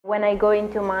When I go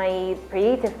into my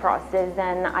creative process,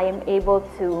 then I am able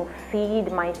to feed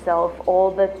myself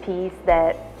all the peace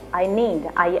that I need.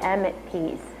 I am at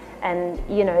peace. And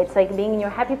it's like being in your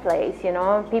happy place,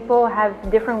 People have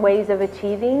different ways of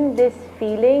achieving this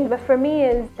feeling, but for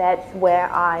me, that's where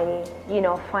I,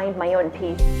 find my own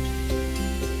peace.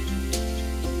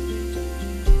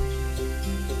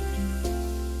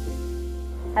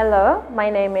 Hello, my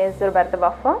name is Roberta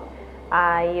Boffo.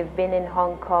 I've been in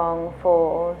Hong Kong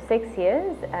for 6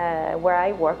 years, where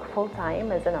I work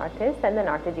full-time as an artist and an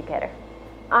art educator.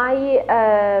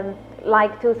 I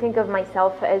like to think of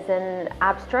myself as an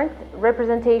abstract,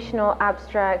 representational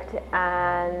abstract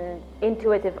and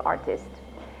intuitive artist.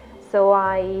 So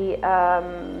I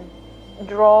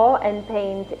draw and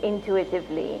paint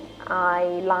intuitively. I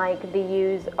like the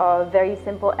use of very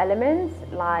simple elements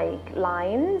like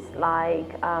lines,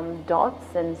 like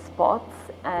dots and spots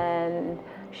and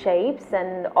shapes,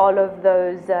 and all of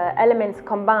those elements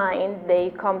combined,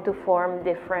 they come to form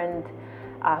different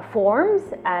forms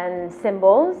and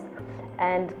symbols,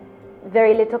 and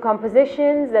very little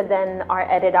compositions that then are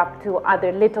added up to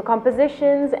other little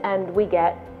compositions, and we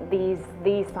get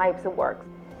these types of works.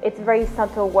 It's very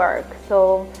subtle work,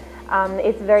 so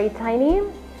it's very tiny,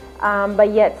 but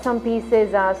yet some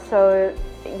pieces are so,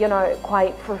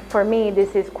 quite, for me,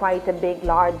 this is quite a big,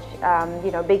 large,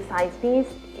 big size piece.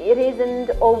 It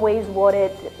isn't always what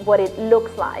it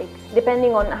looks like.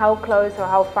 Depending on how close or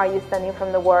how far you're standing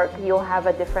from the work, you'll have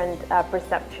a different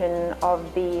perception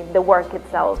of the work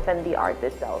itself and the art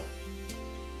itself.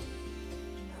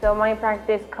 So my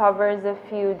practice covers a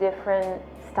few different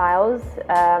styles.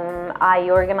 I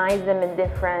organize them in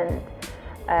different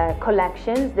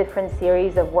collections, different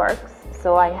series of works.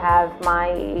 So I have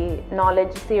my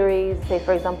knowledge series, say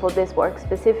for example this work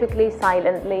specifically,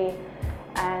 Silently,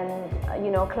 and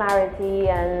Clarity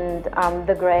and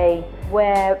the Gray,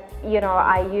 where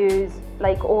I use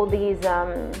like all these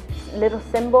little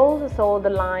symbols, so all the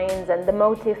lines and the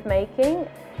motif making.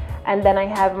 And then I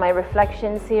have my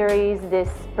Reflection series. This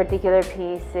particular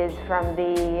piece is from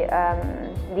the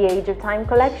Age of Time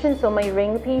collection. So my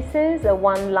ring pieces,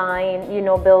 one line,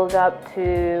 build up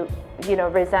to,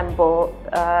 resemble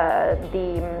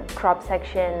the crop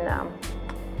section,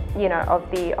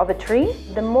 of a tree.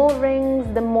 The more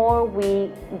rings, the more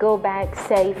we go back,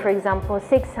 say, for example,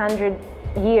 600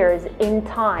 years in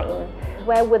time.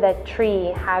 Where would that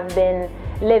tree have been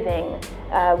living?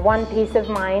 One piece of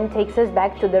mine takes us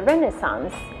back to the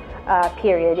Renaissance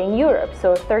period in Europe,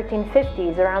 so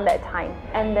 1350s, around that time.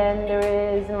 And then there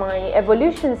is my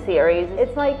Evolution series.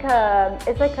 It's like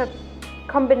a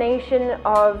combination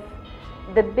of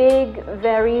the big,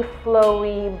 very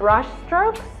flowy brush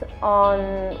strokes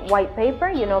on white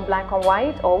paper, black on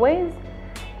white always,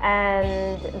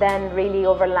 and then really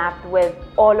overlapped with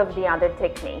all of the other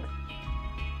techniques.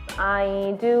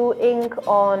 I do ink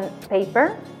on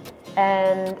paper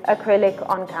and acrylic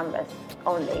on canvas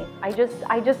only. I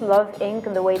just love ink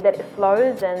and the way that it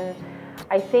flows, and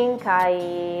I think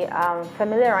I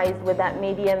familiarized with that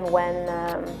medium when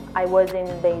I was in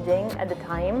Beijing at the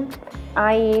time.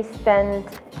 I spent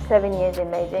 7 years in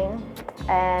Beijing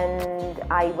and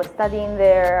I was studying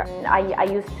there. I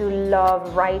used to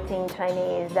love writing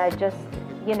Chinese. Just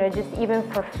even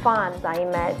for fun, I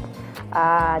met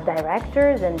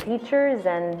directors and teachers,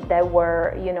 and that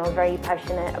were very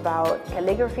passionate about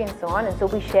calligraphy and so on, and so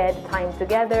we shared time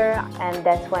together, and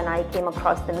that's when I came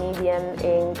across the medium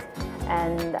ink,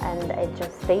 and it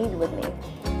just stayed with me.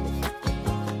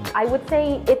 I would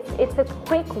say it's a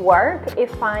quick work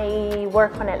if I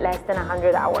work on it less than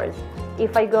 100 hours.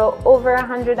 If I go over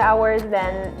 100 hours,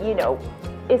 then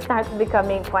it starts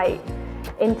becoming quite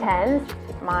intense.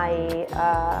 My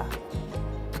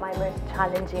most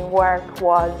challenging work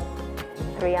was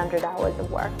 300 hours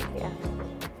of work, yeah.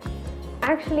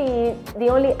 Actually, the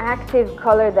only active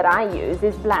color that I use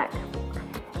is black.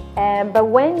 But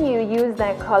when you use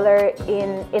that color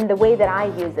in the way that I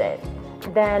use it,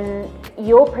 then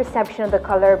your perception of the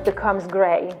color becomes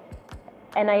gray.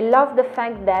 And I love the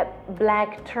fact that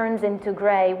black turns into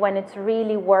gray when it's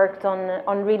really worked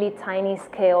on really tiny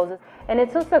scales. And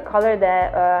it's also a color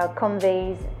that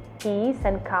conveys peace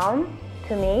and calm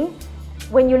to me.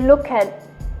 When you look at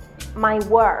my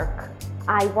work,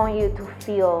 I want you to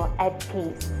feel at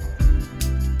peace.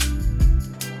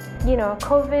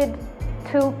 COVID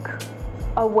took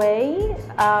away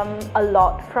a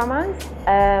lot from us,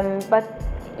 but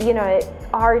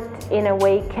art in a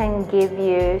way can give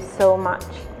you so much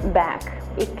back.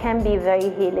 It can be very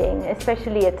healing,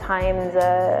 especially at times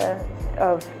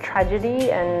of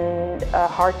tragedy and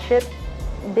hardship.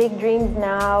 Big dreams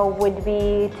now would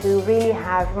be to really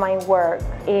have my work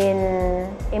in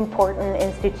important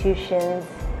institutions,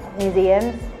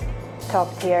 museums,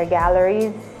 top-tier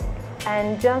galleries,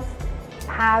 and just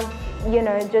have,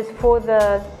 just for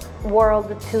the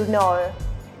world to know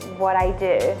what I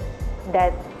do,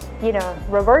 that,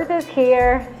 Roberta's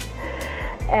here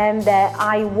and that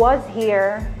I was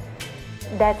here.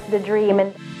 That's the dream.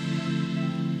 And